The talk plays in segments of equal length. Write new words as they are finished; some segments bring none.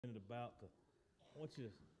I want you to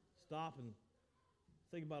stop and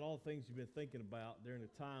think about all the things you've been thinking about during the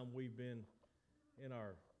time we've been in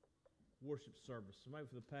our worship service. So maybe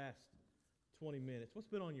for the past 20 minutes, what's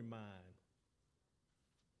been on your mind?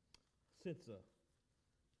 Since I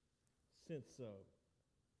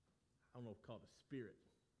don't know if called a spirit,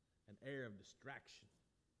 an air of distraction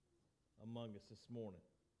among us this morning.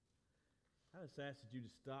 I just ask that you to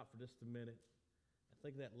stop for just a minute and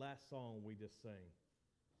think of that last song we just sang.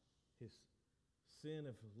 His sin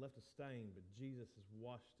has left a stain, but Jesus has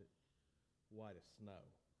washed it white as snow.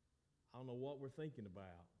 I don't know what we're thinking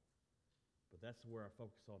about, but that's where our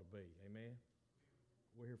focus ought to be. Amen?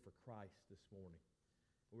 We're here for Christ this morning.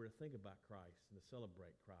 We're to think about Christ and to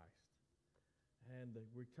celebrate Christ. And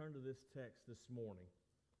we turn to this text this morning.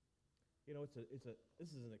 You know, this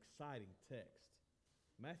is an exciting text.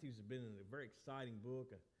 Matthew's been in a very exciting book.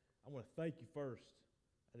 I want to thank you first.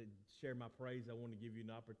 I didn't share my praise. I want to give you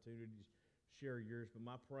an opportunity to share yours. But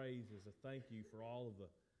my praise is a thank you for all of the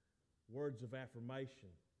words of affirmation.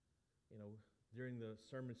 You know, during the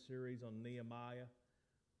sermon series on Nehemiah,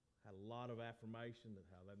 had a lot of affirmation that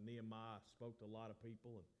how that Nehemiah spoke to a lot of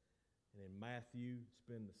people. And in Matthew, it's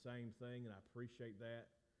been the same thing, and I appreciate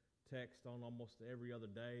that. Text on almost every other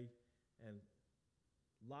day. And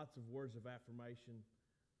lots of words of affirmation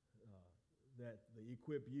that the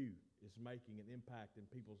Equip You is making an impact in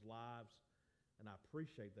people's lives, and I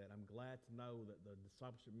appreciate that. I'm glad to know that the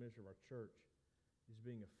discipleship ministry of our church is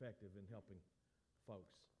being effective in helping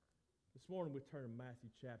folks. This morning we turn to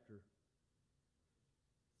Matthew chapter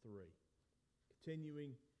 3,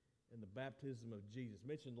 continuing in the baptism of Jesus. I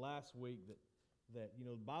mentioned last week that you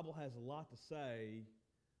know the Bible has a lot to say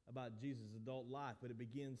about Jesus' adult life, but it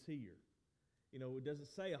begins here. You know, it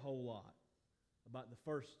doesn't say a whole lot about the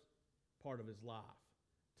first part of his life.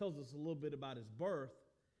 It tells us a little bit about his birth,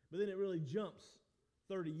 but then it really jumps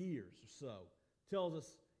 30 years or so. It tells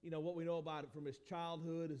us, you know, what we know about it from his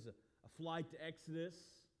childhood is a flight to Exodus,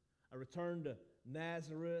 a return to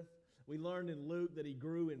Nazareth. We learned in Luke that he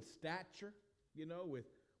grew in stature, you know,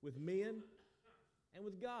 with men and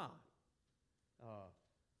with God.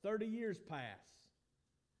 30 years pass,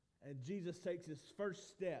 and Jesus takes his first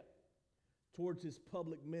step towards his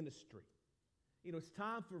public ministry. You know, it's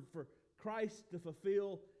time for Christ to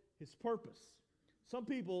fulfill his purpose. Some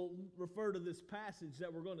people refer to this passage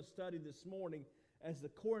that we're going to study this morning as the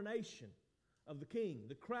coronation of the king,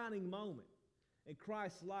 the crowning moment in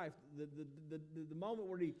Christ's life, the moment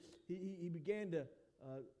where he began to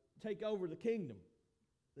take over the kingdom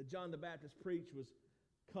that John the Baptist preached was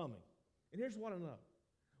coming. And here's what I know.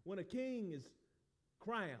 When a king is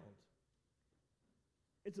crowned,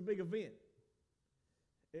 it's a big event.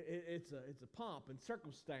 It's a pomp and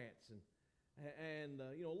circumstance, and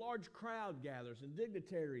you know, a large crowd gathers and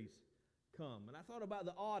dignitaries come. And I thought about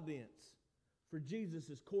the audience for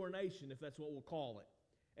Jesus' coronation, if that's what we'll call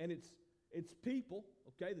it. And it's people,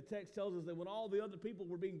 okay? The text tells us that when all the other people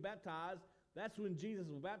were being baptized, that's when Jesus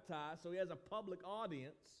was baptized, so he has a public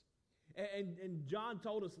audience. And John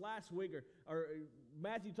told us last week, or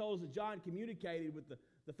Matthew told us that John communicated with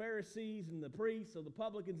the Pharisees and the priests, so the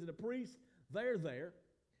publicans and the priests, they're there.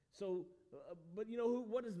 So, but you know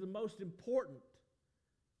what is the most important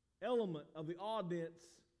element of the audience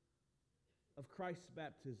of Christ's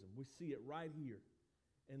baptism? We see it right here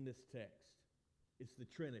in this text. It's the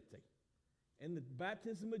Trinity. In the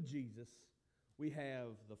baptism of Jesus, we have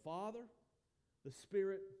the Father, the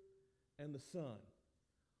Spirit, and the Son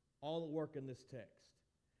all at work in this text.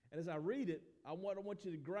 And as I read it, what I want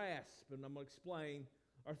you to grasp, and I'm going to explain,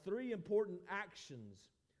 are three important actions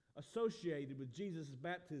associated with Jesus'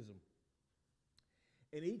 baptism.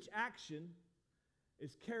 And each action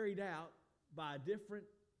is carried out by a different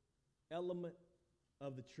element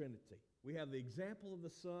of the Trinity. We have the example of the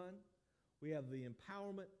Son, we have the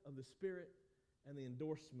empowerment of the Spirit, and the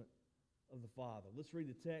endorsement of the Father. Let's read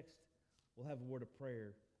the text, we'll have a word of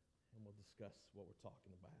prayer, and we'll discuss what we're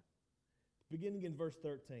talking about. Beginning in verse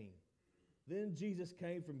 13. Then Jesus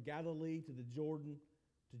came from Galilee to the Jordan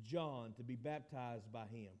to John to be baptized by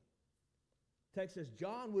him. The text says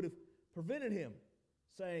John would have prevented him,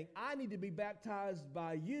 saying, I need to be baptized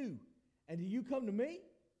by you, and do you come to me?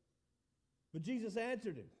 But Jesus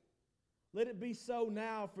answered him, let it be so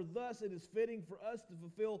now, for thus it is fitting for us to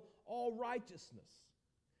fulfill all righteousness.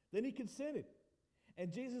 Then he consented,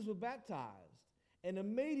 and Jesus was baptized, and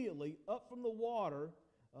immediately up from the water,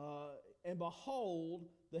 and behold,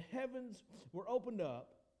 the heavens were opened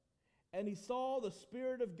up, and he saw the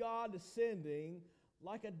Spirit of God descending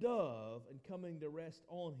like a dove and coming to rest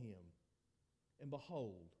on him. And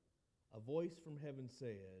behold, a voice from heaven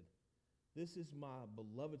said, This is my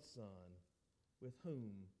beloved Son, with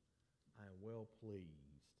whom I am well pleased.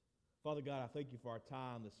 Father God, I thank you for our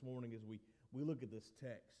time this morning as we look at this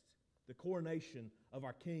text. The coronation of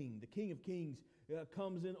our King, the King of Kings,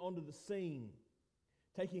 comes in onto the scene,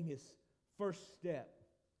 taking his first step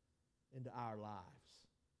into our lives.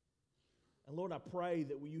 And Lord, I pray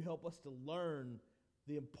that will you help us to learn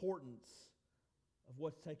the importance of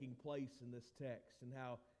what's taking place in this text and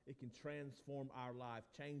how it can transform our life,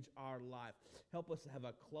 change our life. Help us to have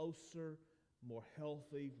a closer, more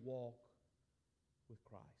healthy walk with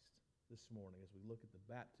Christ this morning as we look at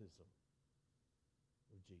the baptism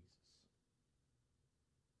of Jesus.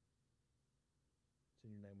 It's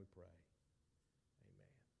in your name we pray.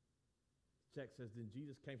 Amen. The text says, then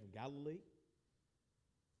Jesus came from Galilee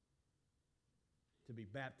to be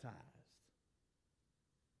baptized.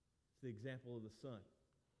 It's the example of the Son.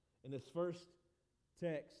 In this first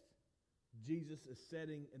text, Jesus is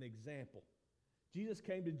setting an example. Jesus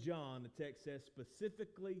came to John, the text says,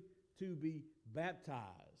 specifically to be baptized.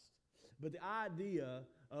 But the idea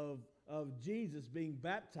of Jesus being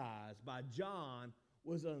baptized by John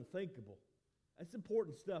was unthinkable. That's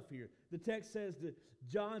important stuff here. The text says that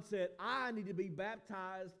John said, I need to be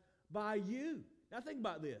baptized by you. Now think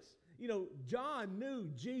about this. You know, John knew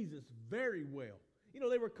Jesus very well. You know,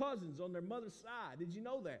 they were cousins on their mother's side. Did you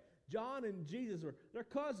know that? John and Jesus they're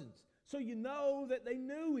cousins. So you know that they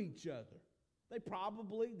knew each other. They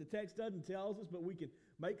probably, the text doesn't tell us, but we can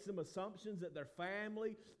make some assumptions that they're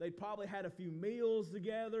family. They probably had a few meals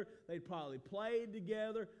together. They probably played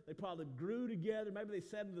together. They probably grew together. Maybe they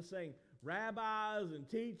sat in the same rabbis and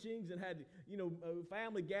teachings and had,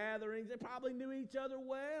 family gatherings. They probably knew each other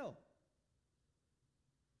well.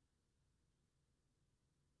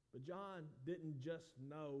 But John didn't just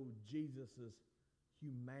know Jesus'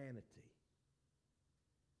 humanity.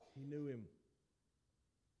 He knew him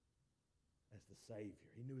as the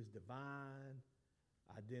Savior. He knew his divine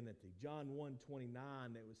identity. John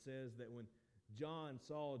 1:29, it says that when John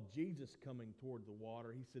saw Jesus coming toward the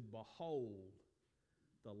water, he said, behold,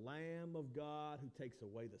 the Lamb of God who takes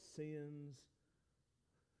away the sins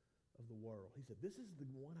of the world. He said, this is the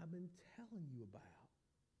one I've been telling you about.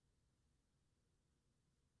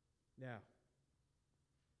 Now,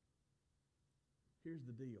 here's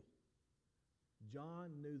the deal. John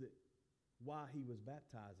knew that why he was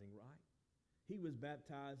baptizing, right? He was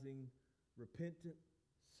baptizing repentant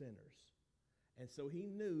sinners. And so he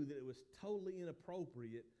knew that it was totally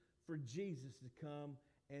inappropriate for Jesus to come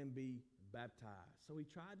and be baptized. So he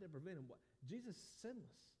tried to prevent him. Jesus is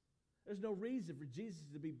sinless. There's no reason for Jesus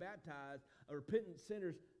to be baptized, a repentant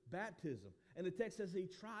sinner's baptism. And the text says he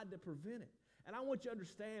tried to prevent it. And I want you to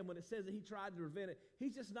understand when it says that he tried to prevent it,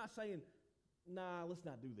 he's just not saying, nah, let's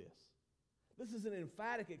not do this. This is an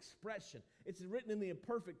emphatic expression. It's written in the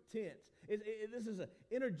imperfect tense. This is an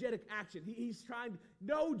energetic action. He's trying to,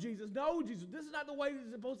 no, Jesus, this is not the way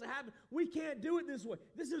it's supposed to happen. We can't do it this way.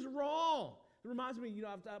 This is wrong. It reminds me,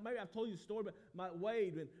 maybe I've told you a story about my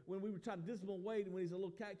Wade, when we were trying to discipline Wade, and when he's a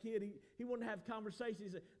little kid, he wanted to have conversations. He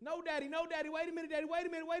said, no, Daddy, wait a minute, Daddy, wait a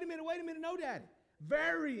minute, no, Daddy.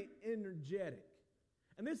 Very energetic.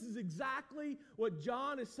 And this is exactly what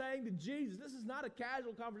John is saying to Jesus. This is not a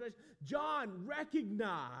casual conversation. John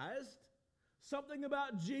recognized something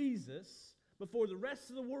about Jesus before the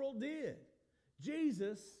rest of the world did.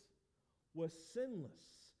 Jesus was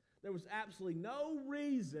sinless. There was absolutely no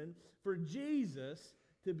reason for Jesus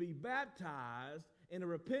to be baptized in a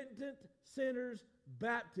repentant sinner's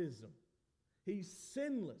baptism. He's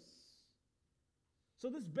sinless. So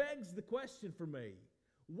this begs the question for me,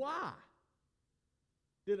 why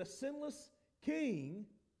did a sinless king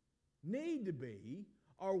need to be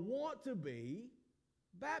or want to be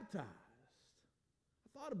baptized?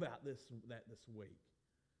 I thought about that this week.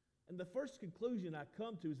 And the first conclusion I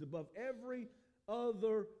come to is above every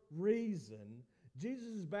other reason,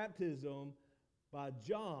 Jesus' baptism by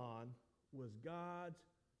John was God's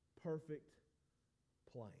perfect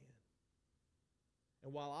plan.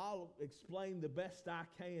 And while I'll explain the best I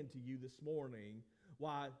can to you this morning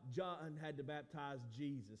why John had to baptize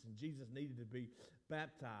Jesus and Jesus needed to be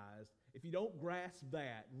baptized, if you don't grasp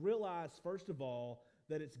that, realize first of all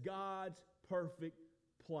that it's God's perfect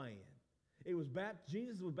plan.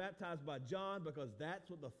 Jesus was baptized by John because that's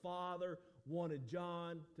what the Father wanted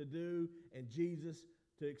John to do and Jesus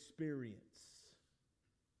to experience.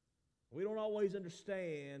 We don't always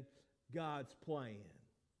understand God's plan,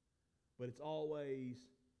 but it's always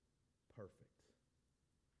perfect.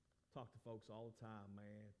 Talk to folks all the time,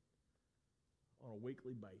 man, on a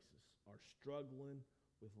weekly basis, are struggling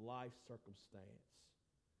with life circumstance.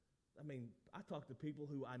 I mean, I talk to people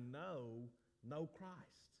who I know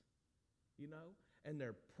Christ, and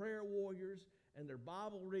they're prayer warriors, and they're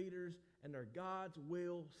Bible readers, and they're God's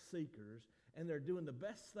will seekers, and they're doing the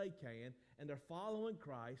best they can, and they're following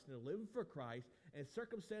Christ, and they're living for Christ, and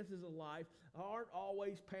circumstances of life aren't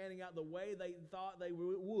always panning out the way they thought they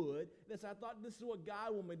would. I thought this is what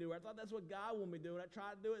God wanted me to do. I thought that's what God wanted me to do, and I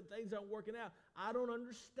tried to do it, and things aren't working out. I don't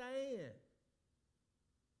understand.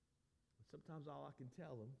 But sometimes all I can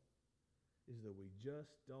tell them is that we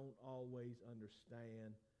just don't always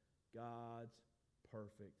understand God's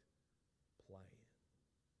perfect plan.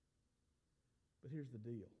 But here's the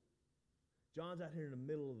deal. John's out here in the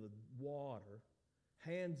middle of the water,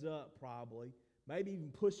 hands up probably, maybe even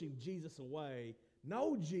pushing Jesus away.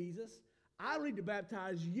 No, Jesus, I need to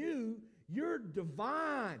baptize you. You're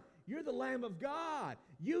divine. You're the Lamb of God.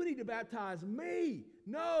 You need to baptize me.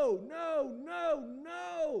 No, no, no,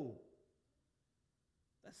 no.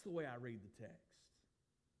 That's the way I read the text.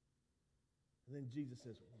 And then Jesus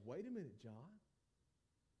says, wait a minute, John.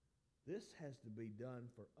 This has to be done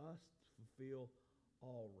for us to fulfill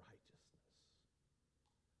all righteousness.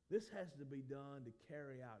 This has to be done to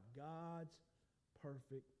carry out God's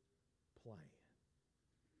perfect plan.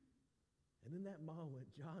 And in that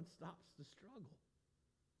moment, John stops the struggle.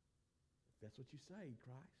 If that's what you say,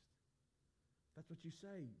 Christ. If that's what you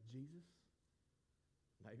say, Jesus.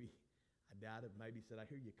 Maybe, I doubt it, maybe he said, I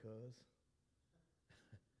hear you, cuz.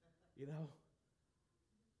 You know,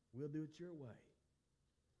 we'll do it your way.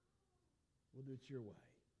 We'll do it your way.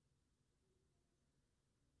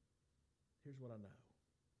 Here's what I know.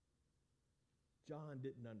 John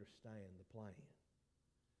didn't understand the plan,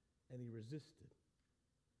 and he resisted.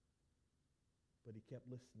 But he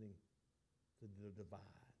kept listening to the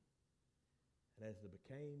divine. And as the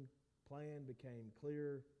plan became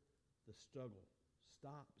clear, the struggle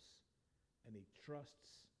stops, and he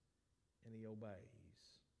trusts, and he obeys.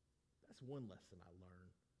 That's one lesson I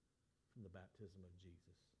learned from the baptism of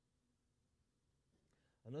Jesus.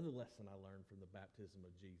 Another lesson I learned from the baptism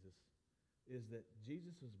of Jesus is that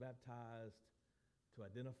Jesus was baptized to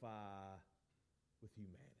identify with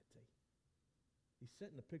humanity. He's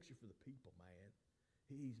setting a picture for the people, man.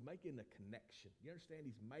 He's making a connection. You understand?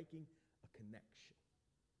 He's making a connection.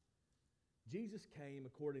 Jesus came,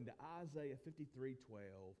 according to Isaiah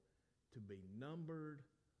 53:12, to be numbered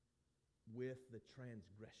with the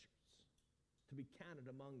transgressors, to be counted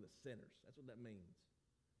among the sinners. That's what that means.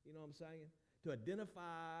 You know what I'm saying? To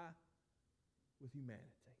identify with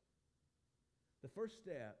humanity. The first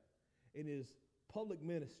step in his public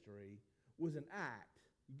ministry was an act,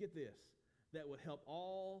 you get this, that would help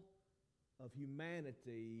all of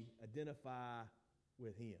humanity identify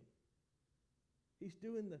with him. He's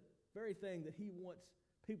doing the very thing that he wants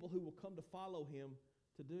people who will come to follow him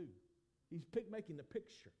to do. He's making a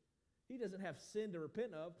picture. He doesn't have sin to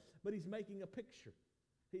repent of, but he's making a picture.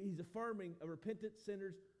 He's affirming a repentant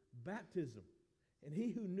sinner's baptism. And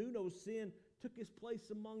he who knew no sin took his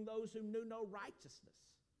place among those who knew no righteousness.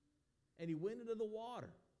 And he went into the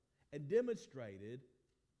water and demonstrated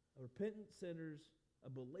a repentant sinner's, a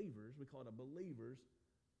believer's, we call it a believer's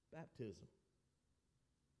baptism.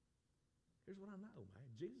 Here's what I know, man.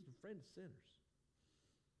 Jesus was a friend of sinners.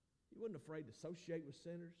 He wasn't afraid to associate with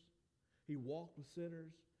sinners. He walked with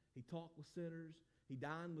sinners. He talked with sinners. He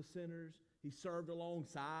dined with sinners. He served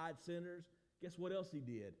alongside sinners. Guess what else he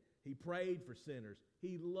did? He prayed for sinners.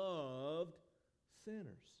 He loved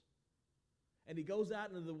sinners. And he goes out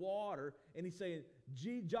into the water and he's saying,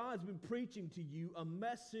 John's been preaching to you a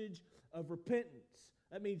message of repentance.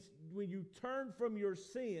 That means when you turn from your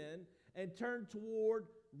sin and turn toward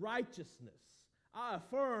righteousness. I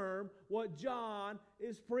affirm what John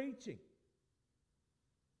is preaching.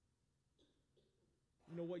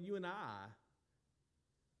 You know what, you and I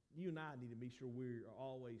need to be sure we're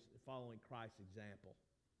always following Christ's example,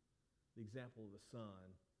 the example of the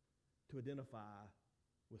Son, to identify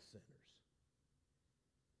with sinners.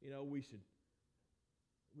 You know, we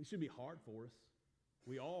should be hard for us.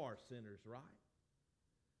 We are sinners, right?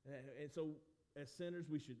 And so as sinners,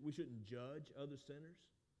 we shouldn't judge other sinners.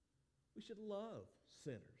 We should love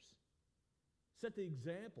sinners. Set the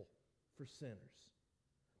example for sinners.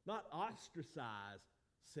 Not ostracize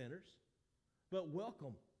sinners, but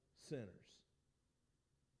welcome sinners.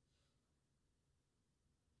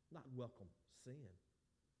 Not welcome sin.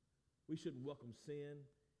 We shouldn't welcome sin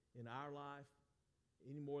in our life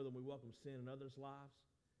any more than we welcome sin in others' lives.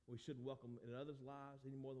 We shouldn't welcome it in others' lives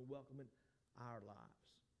any more than we welcome it in our lives.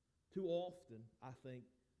 Too often, I think,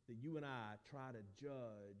 that you and I try to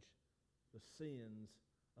judge the sins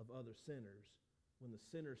of other sinners when the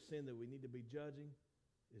sinner's sin that we need to be judging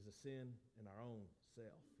is a sin in our own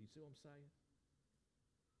self. You see what I'm saying?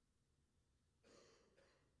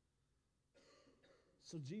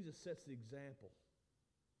 So Jesus sets the example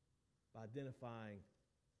by identifying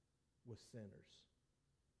with sinners.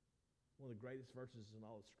 One of the greatest verses in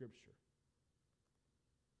all of Scripture.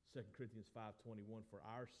 2 Corinthians 5:21, for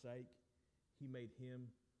our sake he made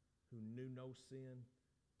him who knew no sin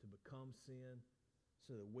to become sin,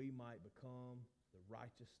 so that we might become the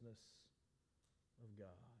righteousness of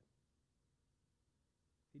God.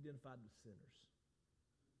 He identified with sinners.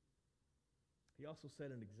 He also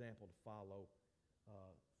set an example to follow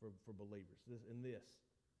for believers. This,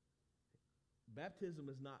 baptism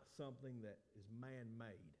is not something that is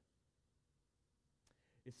man-made.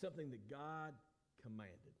 It's something that God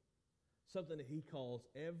commanded, something that he calls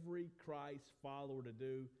every Christ follower to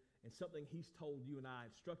do, and something he's told you and I,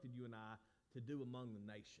 instructed you and I to do among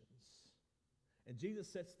the nations. And Jesus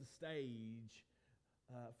sets the stage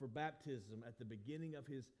for baptism at the beginning of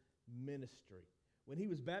his ministry. When he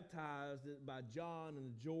was baptized by John in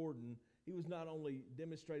the Jordan, he was not only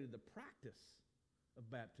demonstrated the practice of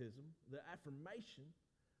baptism, the affirmation,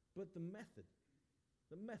 but the method.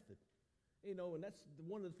 The method. You know, and that's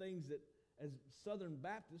one of the things that as Southern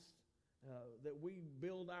Baptists that we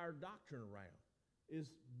build our doctrine around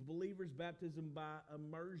is believers' baptism by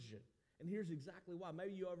immersion. And here's exactly why.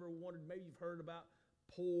 Maybe you ever wondered, maybe you've heard about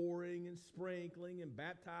pouring and sprinkling and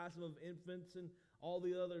baptism of infants and all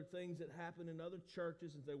the other things that happen in other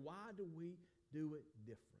churches, and say, why do we do it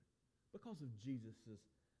different? Because of Jesus'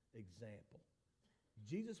 example.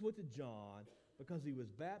 Jesus went to John because he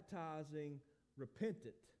was baptizing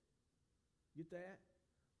repentant. Get that?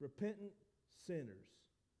 Repentant sinners.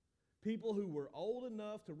 People who were old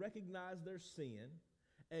enough to recognize their sin,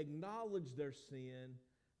 acknowledge their sin,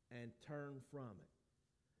 and turn from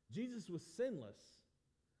it. Jesus was sinless,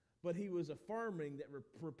 but he was affirming that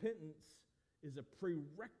repentance is a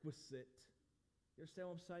prerequisite. You understand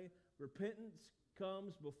what I'm saying? Repentance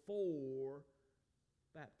comes before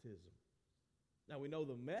baptism. Now we know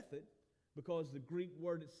the method because the Greek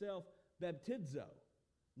word itself, baptizo,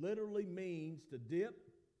 literally means to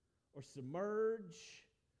dip or submerge,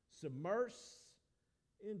 submerse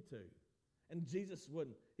into. And Jesus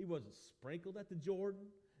wasn't sprinkled at the Jordan.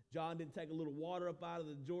 John didn't take a little water up out of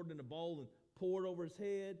the Jordan in a bowl and pour it over his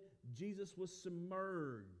head. Jesus was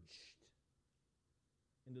submerged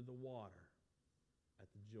into the water at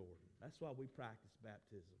the Jordan. That's why we practice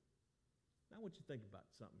baptism. Now I want you to think about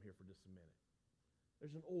something here for just a minute.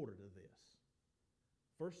 There's an order to this.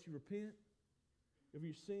 First you repent of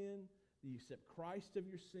your sin, then you accept Christ of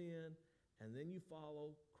your sin, and then you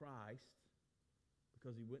follow Christ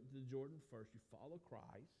because he went to the Jordan first. You follow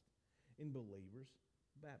Christ in believers'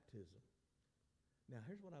 baptism. Now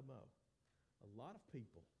here's what I know. A lot of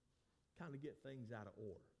people kind of get things out of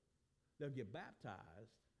order. They'll get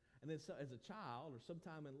baptized, and then as a child or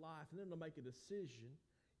sometime in life, and then they'll make a decision.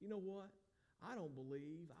 You know what? I don't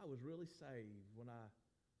believe I was really saved when I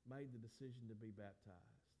made the decision to be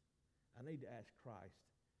baptized. I need to ask Christ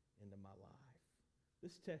into my life.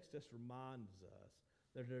 This text just reminds us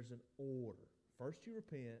that there's an order. First you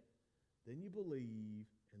repent, then you believe,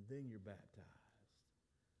 and then you're baptized.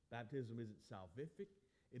 Baptism isn't salvific.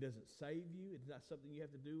 It doesn't save you. It's not something you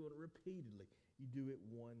have to do repeatedly. You do it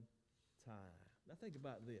one time. Now think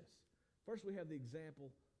about this. First we have the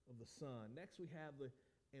example of the Son. Next we have the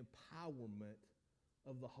empowerment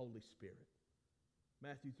of the Holy Spirit.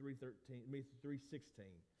 Matthew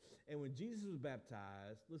 3:16. And when Jesus was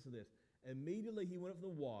baptized, listen to this, immediately he went up from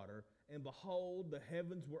the water, and behold, the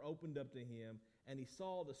heavens were opened up to him, and he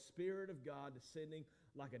saw the Spirit of God descending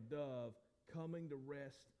like a dove, coming to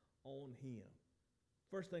rest on him.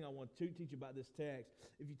 First thing I want to teach you about this text,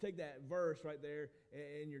 if you take that verse right there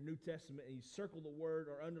in your New Testament and you circle the word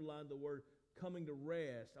or underline the word coming to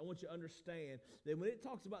rest, I want you to understand that when it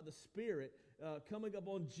talks about the Spirit coming up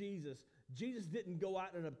on Jesus, Jesus didn't go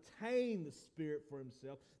out and obtain the Spirit for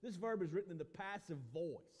himself. This verb is written in the passive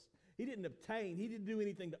voice. He didn't obtain. He didn't do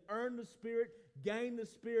anything to earn the Spirit, gain the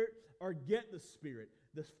Spirit, or get the Spirit.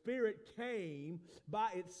 The Spirit came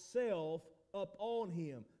by itself upon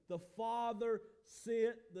him. The Father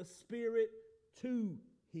sent the Spirit to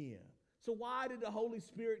him. So why did the Holy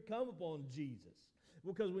Spirit come upon Jesus?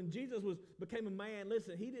 Because when Jesus became a man,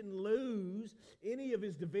 listen, he didn't lose any of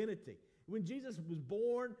his divinity. When Jesus was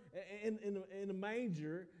born in a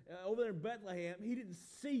manger over there in Bethlehem, he didn't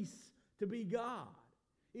cease to be God.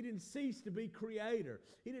 He didn't cease to be creator.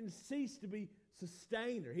 He didn't cease to be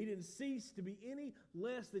sustainer. He didn't cease to be any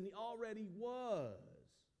less than he already was.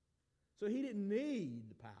 So he didn't need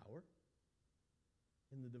the power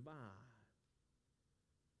in the divine.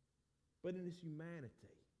 But in his humanity,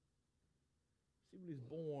 see, when he was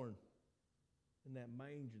born in that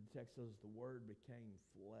manger, the text says the Word became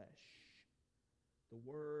flesh, The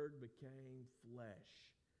Word became flesh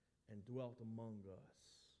and dwelt among us.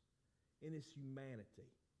 In his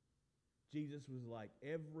humanity, Jesus was like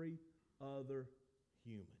every other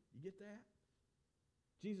human. You get that?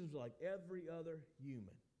 Jesus was like every other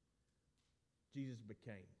human. Jesus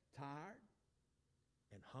became tired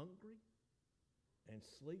and hungry and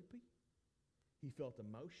sleepy. He felt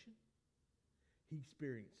emotion. He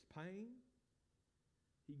experienced pain.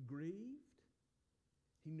 He grieved.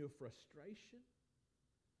 He knew frustration,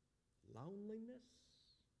 loneliness,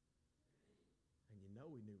 and he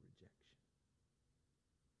knew rejection.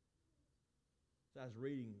 So I was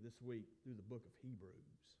reading this week through the book of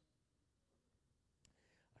Hebrews.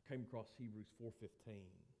 I came across Hebrews 4:15,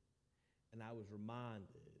 and I was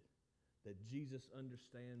reminded that Jesus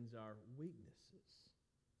understands our weaknesses,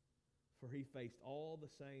 for he faced all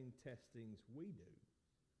the same testings we do,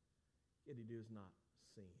 yet he does not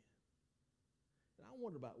sin. And I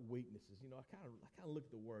wonder about weaknesses. I kind of look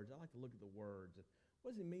at the words. I like to look at the words. And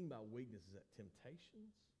what does he mean by weaknesses? Is that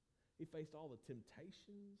temptations? He faced all the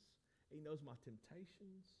temptations. He knows my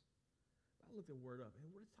temptations. But I looked the word up,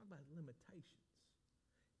 and we're talking about limitations.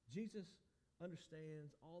 Jesus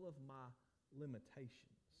understands all of my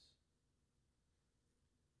limitations.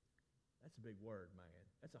 That's a big word, man.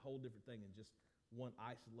 That's a whole different thing than just one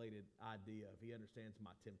isolated idea of he understands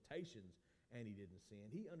my temptations and he didn't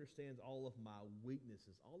sin. He understands all of my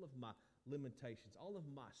weaknesses, all of my limitations, all of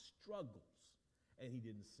my struggles, and he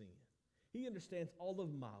didn't sin. He understands all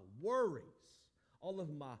of my worries, all of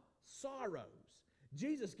my sorrows.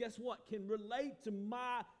 Jesus, guess what, can relate to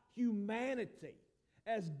my humanity.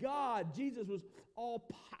 As God, Jesus was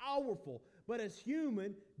all powerful, but as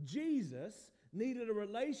human, Jesus needed a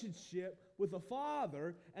relationship with the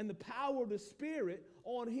Father and the power of the Spirit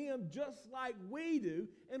on him just like we do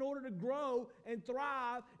in order to grow and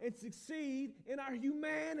thrive and succeed in our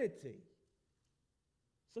humanity.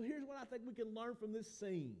 So here's what I think we can learn from this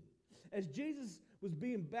scene. As Jesus was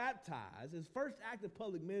being baptized, his first act of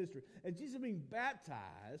public ministry, as Jesus was being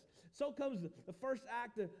baptized, so comes the first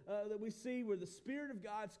act that we see where the Spirit of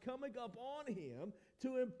God's coming up on him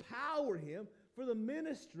to empower him for the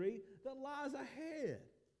ministry that lies ahead.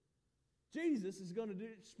 Jesus is going to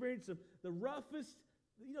experience the roughest,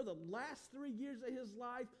 the last 3 years of his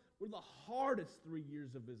life were the hardest 3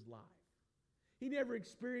 years of his life. He never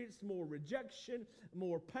experienced more rejection,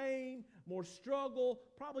 more pain, more struggle,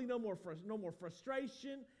 probably no more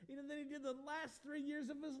frustration, than he did the last 3 years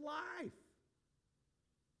of his life.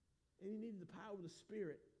 And he needed the power of the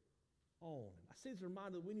Spirit on him. I see this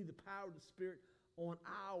reminder that we need the power of the Spirit on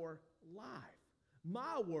our life.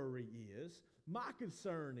 My worry is, my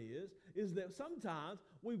concern is that sometimes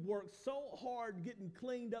we work so hard getting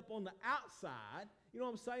cleaned up on the outside, you know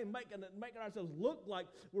what I'm saying, making ourselves look like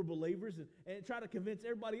we're believers and try to convince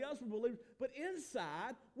everybody else we're believers, but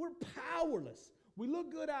inside, we're powerless. We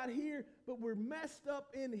look good out here, but we're messed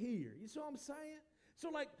up in here. You see what I'm saying? So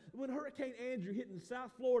like when Hurricane Andrew hit in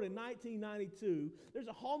South Florida in 1992, there's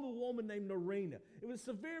a home of a woman named Norina. It was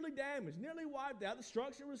severely damaged, nearly wiped out. The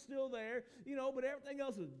structure was still there, but everything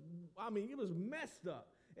else was, it was messed up.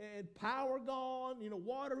 And power gone,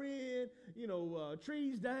 water in,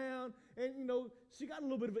 trees down. And, she got a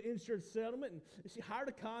little bit of an insurance settlement. And she hired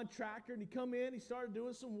a contractor, and he come in, he started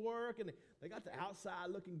doing some work. And they got the outside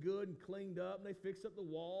looking good and cleaned up, and they fixed up the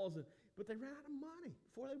walls. But they ran out of money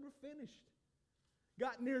before they were finished.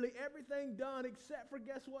 Got nearly everything done except for,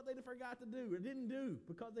 guess what, they forgot to do or didn't do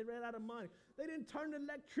because they ran out of money. They didn't turn the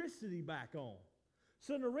electricity back on.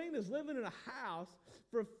 So Norina's living in a house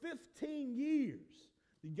for 15 years.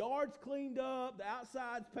 The yard's cleaned up, the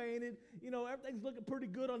outside's painted, everything's looking pretty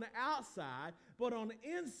good on the outside, but on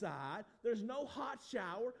the inside, there's no hot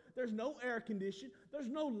shower, there's no air conditioning, there's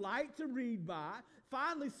no light to read by.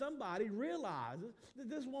 Finally, somebody realizes that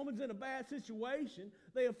this woman's in a bad situation.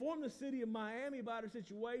 They inform the city of Miami about her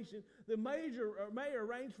situation. The mayor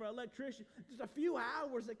arranged for an electrician. Just a few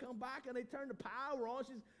hours, they come back and they turn the power on.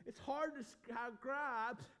 It's hard to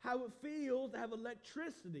describe how it feels to have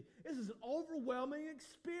electricity. This is an overwhelming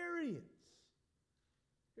experience.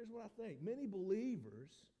 Here's what I think. Many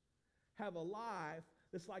believers have a life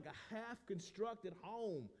that's like a half-constructed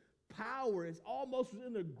home. Power is almost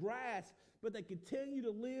within their grasp, but they continue to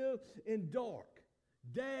live in dark.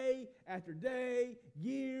 Day after day,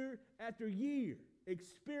 year after year,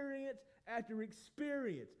 experience after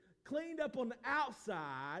experience. Cleaned up on the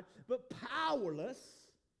outside, but powerless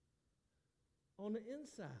on the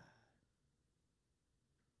inside.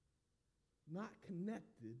 Not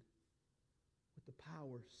connected with the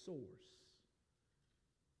power source.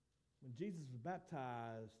 When Jesus was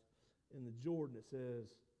baptized in the Jordan, it says,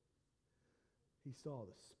 he saw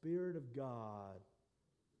the Spirit of God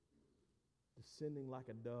descending like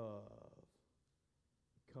a dove,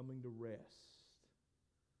 coming to rest.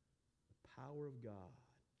 The power of God,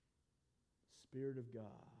 the Spirit of God,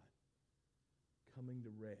 coming to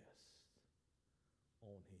rest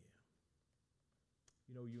on him.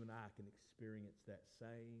 You know, you and I can experience that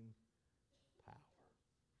same power.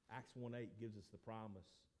 Acts 1:8 gives us the promise,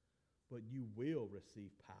 but you will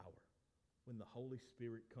receive power when the Holy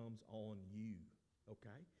Spirit comes on you,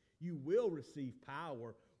 okay? You will receive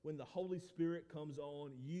power when the Holy Spirit comes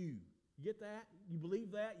on you. You get that? You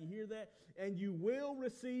believe that? You hear that? And you will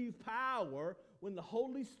receive power when the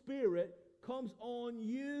Holy Spirit comes on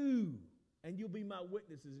you. And you'll be my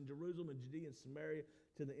witnesses in Jerusalem and Judea and Samaria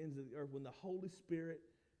to the ends of the earth when the Holy Spirit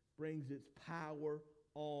brings its power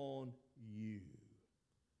on you.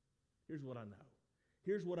 Here's what I know.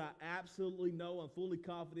 Here's what I absolutely know. I'm fully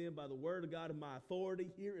confident by the Word of God and my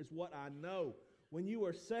authority. Here is what I know. When you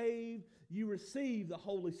are saved, you receive the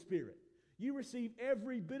Holy Spirit. You receive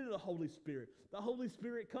every bit of the Holy Spirit. The Holy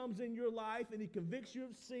Spirit comes in your life and He convicts you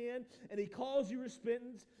of sin and He calls you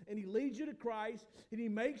repentance and He leads you to Christ and He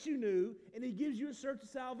makes you new and He gives you a search of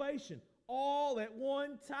salvation. All at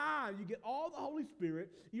one time. You get all the Holy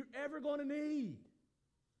Spirit you're ever going to need.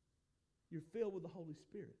 You're filled with the Holy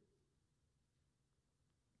Spirit.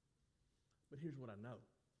 But here's what I know.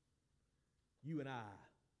 You and I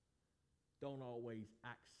don't always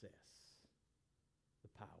access the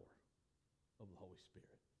power of the Holy Spirit.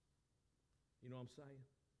 You know what I'm saying?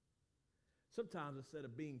 Sometimes instead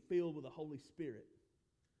of being filled with the Holy Spirit,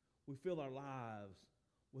 we fill our lives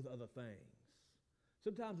with other things.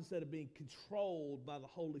 Sometimes instead of being controlled by the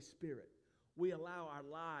Holy Spirit, we allow our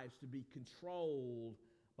lives to be controlled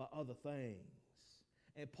by other things.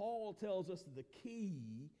 And Paul tells us that the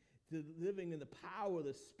key to living in the power of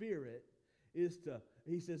the Spirit is to,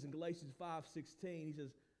 he says in Galatians 5:16, he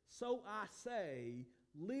says, so I say,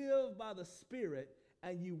 live by the Spirit,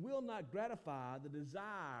 and you will not gratify the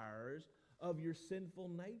desires of your sinful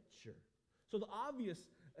nature. So the obvious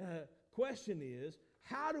question is,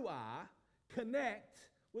 how do I connect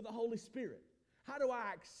with the Holy Spirit? How do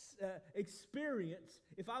I experience,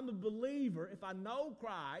 if I'm a believer, if I know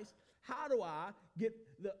Christ, how do I get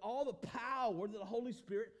all the power that the Holy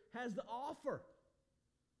Spirit has to offer?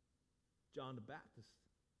 John the Baptist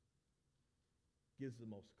gives the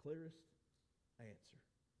most clearest answer.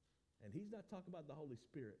 And he's not talking about the Holy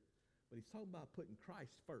Spirit, but he's talking about putting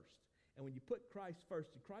Christ first. And when you put Christ first,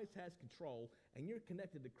 and Christ has control, and you're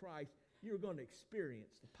connected to Christ, you're going to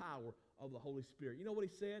experience the power of the Holy Spirit. You know what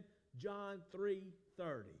he said? John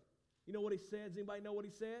 3:30. You know what he said? Does anybody know what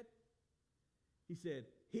he said? He said,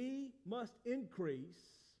 he must increase,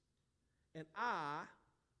 and I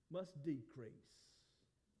must decrease.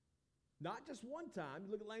 Not just one time.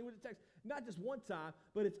 You look at language of text. Not just one time,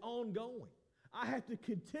 but it's ongoing. I have to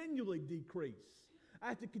continually decrease. I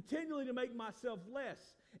have to continually to make myself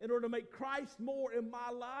less in order to make Christ more in my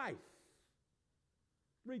life.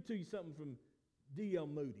 Read to you something from D.L.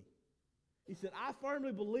 Moody. He said, I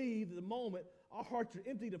firmly believe that the moment our hearts are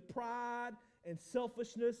emptied of pride and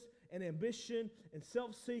selfishness and ambition and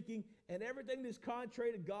self-seeking and everything that is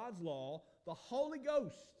contrary to God's law, the Holy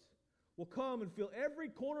Ghost will come and fill every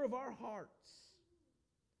corner of our hearts.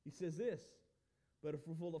 He says this, but if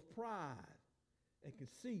we're full of pride and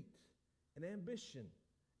conceit and ambition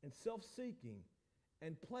and self-seeking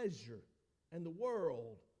and pleasure and the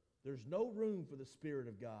world, there's no room for the Spirit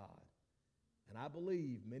of God. And I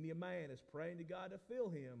believe many a man is praying to God to fill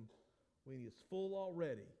him when he is full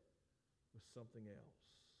already with something else.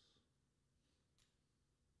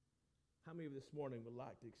 How many of this morning would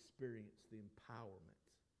like to experience the empowerment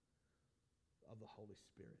of the Holy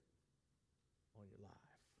Spirit on your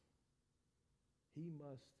life? He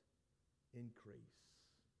must increase.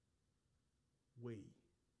 We,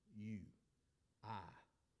 you, I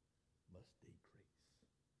must decrease.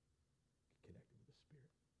 Connected with the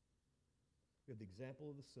Spirit. We have the example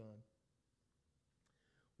of the Son.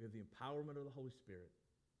 We have the empowerment of the Holy Spirit.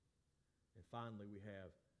 And finally, we have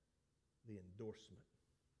the endorsement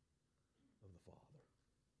of the Father.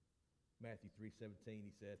 Matthew 3:17,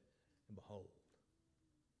 he said, and behold,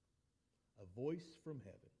 a voice from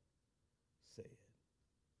heaven said,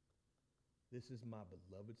 this is my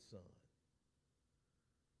beloved Son,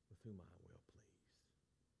 with whom I am well pleased.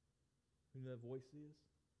 You know that voice is?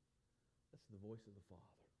 That's the voice of the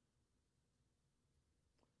Father.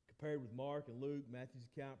 Compared with Mark and Luke, Matthew's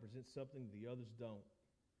account presents something the others don't.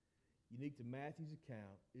 Unique to Matthew's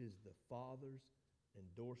account is the Father's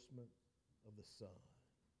endorsement of the Son.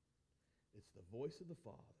 It's the voice of the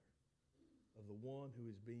Father, of the one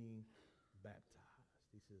who is being baptized.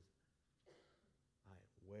 He says, I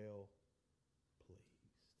am well pleased.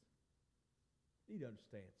 You need to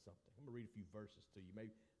understand something. I'm going to read a few verses to you.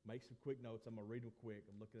 Maybe make some quick notes. I'm going to read them quick.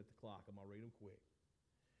 I'm looking at the clock. I'm going to read them quick.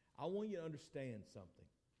 I want you to understand something.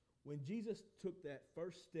 When Jesus took that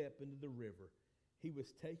first step into the river, he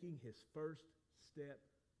was taking his first step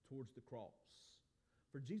towards the cross.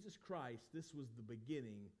 For Jesus Christ, this was the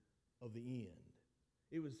beginning of the end.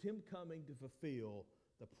 It was him coming to fulfill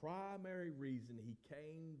the primary reason he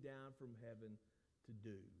came down from heaven to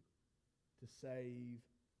do, to save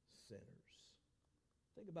sinners.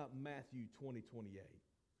 Think about Matthew 20:28,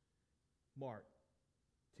 Mark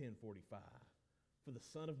 10:45. For the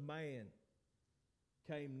Son of Man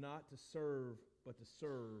came not to serve, but to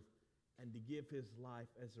serve, and to give his life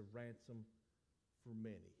as a ransom for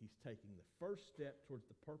many. He's taking the first step towards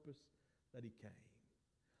the purpose that he came.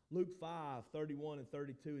 Luke 5:31 and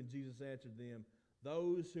 32, and Jesus answered them,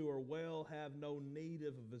 those who are well have no need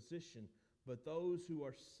of a physician, but those who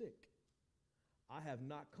are sick. I have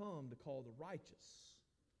not come to call the righteous,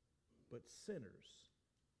 but sinners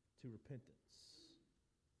to repentance.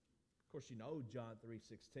 Of course, you know John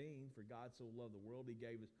 3:16, for God so loved the world, he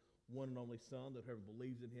gave his one and only Son, that whoever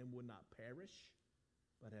believes in him would not perish,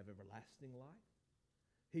 but have everlasting life.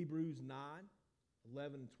 Hebrews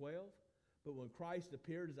 9:11 and 12, but when Christ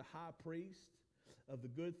appeared as a high priest of the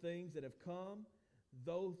good things that have come,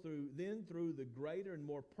 through the greater and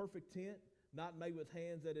more perfect tent, not made with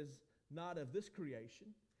hands, that is not of this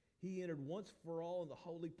creation, he entered once for all in the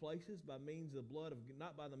holy places by means of blood,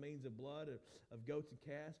 not by the means of blood of goats and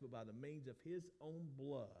calves, but by the means of his own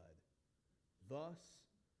blood, thus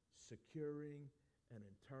securing an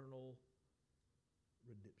eternal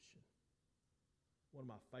redemption. One of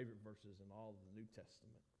my favorite verses in all of the New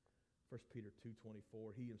Testament, 1 Peter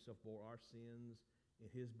 2:24, he himself bore our sins in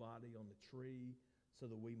his body on the tree, so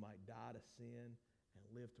that we might die to sin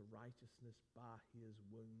and live to righteousness. By his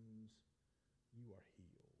wounds you are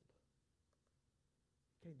healed.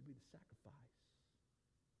 He came to be the sacrifice,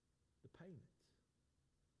 the payment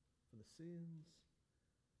for the sins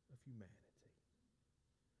of humanity.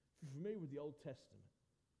 If you're familiar with the Old Testament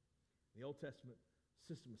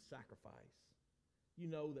system of sacrifice, you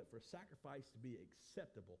know that for a sacrifice to be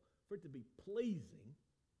acceptable, for it to be pleasing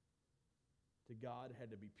to God, it had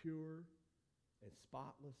to be pure and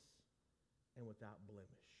spotless and without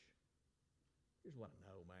blemish. Here's what I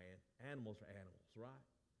know, man. Animals are animals, right?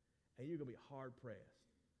 And you're going to be hard-pressed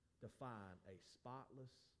to find a spotless,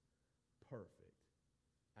 perfect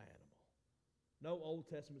animal. No Old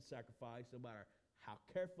Testament sacrifice, no matter how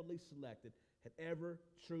carefully selected, had ever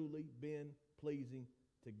truly been pleasing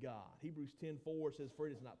to God. Hebrews 10:4 says, for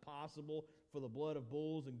it is not possible for the blood of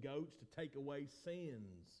bulls and goats to take away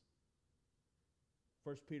sins.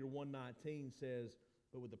 1 Peter 1:19 says,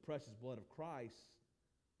 but with the precious blood of Christ,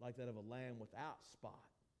 like that of a lamb without spot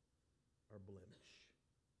or blemish.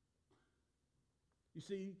 You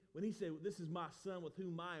see, when he said, this is my Son with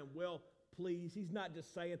whom I am well pleased, he's not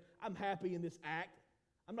just saying, I'm happy in this act.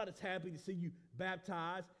 I'm not as happy to see you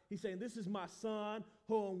baptized. He's saying, this is my Son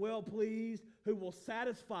who I'm well pleased, who will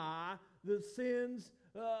satisfy the sins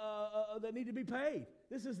that need to be paid.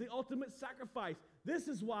 This is the ultimate sacrifice. This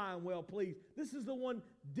is why I'm well pleased. This is the one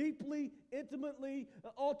deeply, intimately,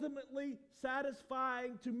 ultimately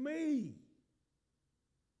satisfying to me.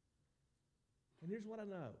 And here's what I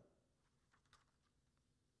know.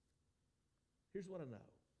 Here's what I know.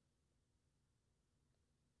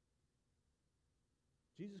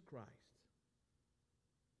 Jesus Christ,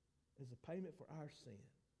 as a payment for our sin,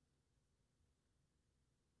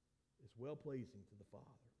 is well pleasing to the Father.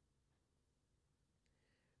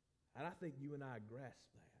 And I think you and I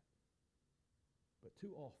grasp that. But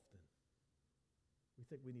too often, we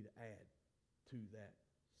think we need to add to that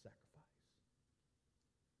sacrifice.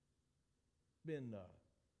 Been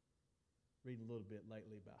reading a little bit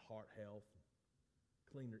lately about heart health, and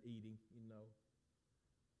cleaner eating, you know.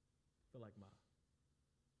 Feel like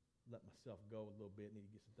let myself go a little bit, need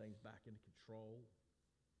to get some things back into control.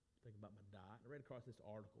 Think about my diet. I read across this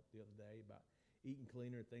article the other day about eating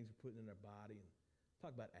cleaner and things we're putting in our body, and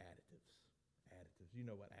talk about additives. Additives. You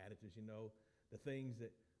know what additives, you know, the things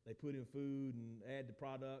that they put in food and add to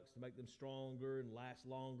products to make them stronger and last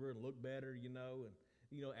longer and look better, you know. And,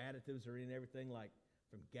 you know, additives are in everything like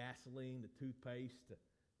from gasoline to toothpaste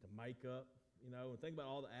to makeup, you know. And think about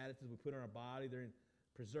all the additives we put in our body. They're in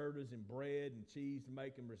preservatives in bread and cheese to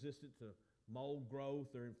make them resistant to mold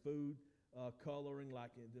growth. They're in food coloring,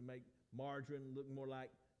 like to make margarine look more like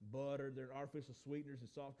butter. They're in artificial sweeteners and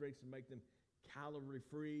soft drinks to make them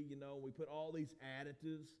calorie-free. You know, we put all these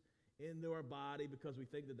additives into our body because we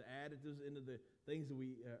think that the additives into the things that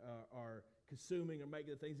we are consuming are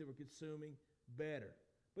making the things that we're consuming better.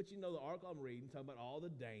 But you know, the article I'm reading talking about all the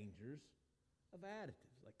dangers of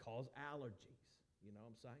additives. They cause allergies, you know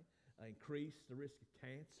what I'm saying? They increase the risk of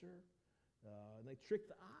cancer, and they trick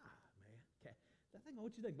the eye, man. That thing, I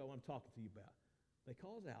want you to think about what I'm talking to you about. They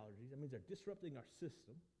cause allergies. That means they're disrupting our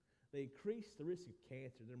system. They increase the risk of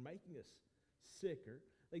cancer. They're making us sicker.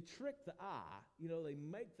 They trick the eye. You know, they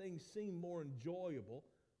make things seem more enjoyable,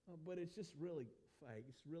 but it's just really fake.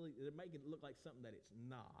 They're making it look like something that it's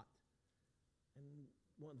not. And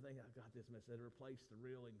one thing I got this message, they replace the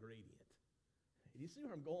real ingredient. You see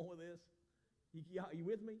where I'm going with this? You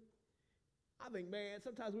with me? I think, man,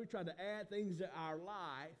 sometimes we're trying to add things to our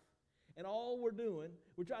life, and all we're doing,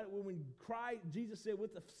 when Jesus said,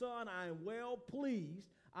 with the Son I am well pleased,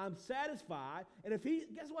 I'm satisfied, and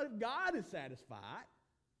guess what, if God is satisfied,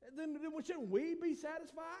 then shouldn't we be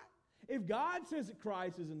satisfied? If God says that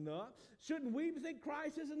Christ is enough, shouldn't we think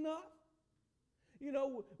Christ is enough? You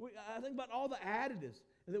know, I think about all the additives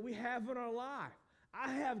that we have in our life.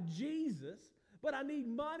 I have Jesus, but I need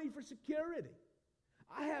money for security.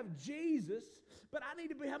 I have Jesus, but I need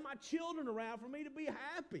to have my children around for me to be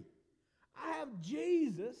happy. I have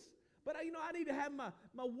Jesus, but I need to have my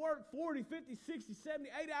work 40, 50, 60, 70,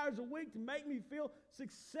 80 hours a week to make me feel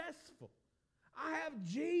successful. I have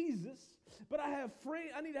Jesus, but I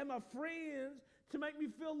need to have my friends to make me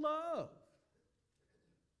feel loved.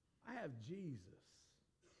 I have Jesus,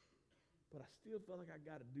 but I still feel like I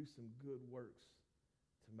got to do some good works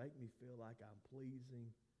to make me feel like I'm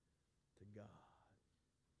pleasing to God.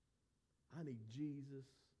 I need Jesus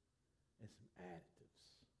and some additives.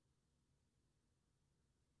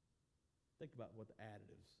 Think about what the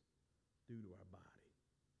additives do to our body.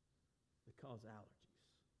 They cause allergies.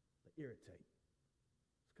 They irritate.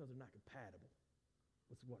 It's because they're not compatible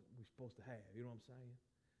with what we're supposed to have. You know what I'm saying?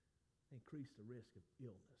 They increase the risk of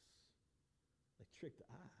illness. They trick the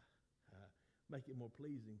eye, make it more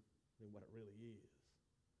pleasing than what it really is.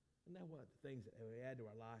 And now what? The things that we add to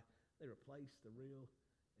our life, they replace the real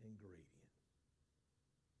ingredient.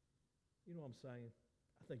 You know what I'm saying?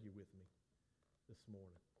 I think you're with me this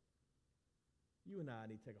morning. You and I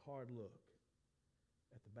need to take a hard look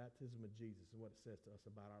at the baptism of Jesus and what it says to us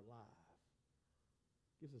about our life.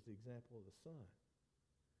 It gives us the example of the Son.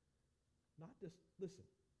 We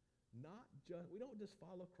don't just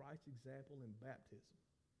follow Christ's example in baptism.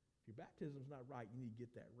 If your baptism's not right, you need to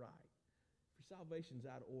get that right. If your salvation's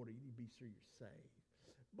out of order, you need to be sure you're saved.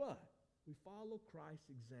 But we follow Christ's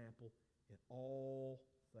example in all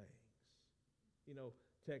things. You know,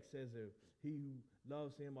 text says that he who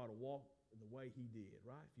loves him ought to walk in the way he did,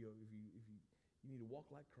 right? If you need to walk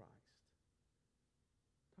like Christ.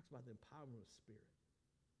 Talks about the empowerment of the Spirit.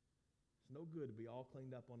 It's no good to be all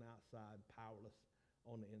cleaned up on the outside and powerless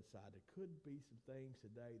on the inside. There could be some things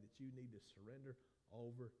today that you need to surrender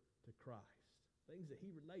over to Christ. Things that he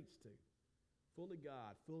relates to. Fully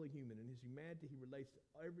God, fully human. In his humanity, he relates to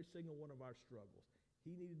every single one of our struggles.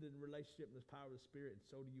 He needed the relationship and the power of the Spirit, and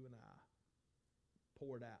so do you and I.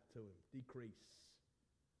 Pour it out to him. Decrease.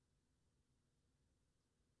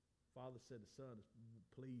 Father said the Son is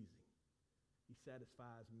pleasing. He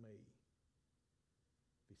satisfies me.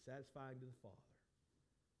 If he's satisfying to the Father,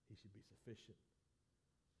 he should be sufficient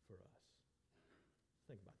for us.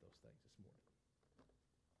 Think about those things this morning.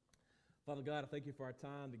 Father God, I thank you for our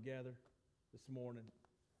time together this morning.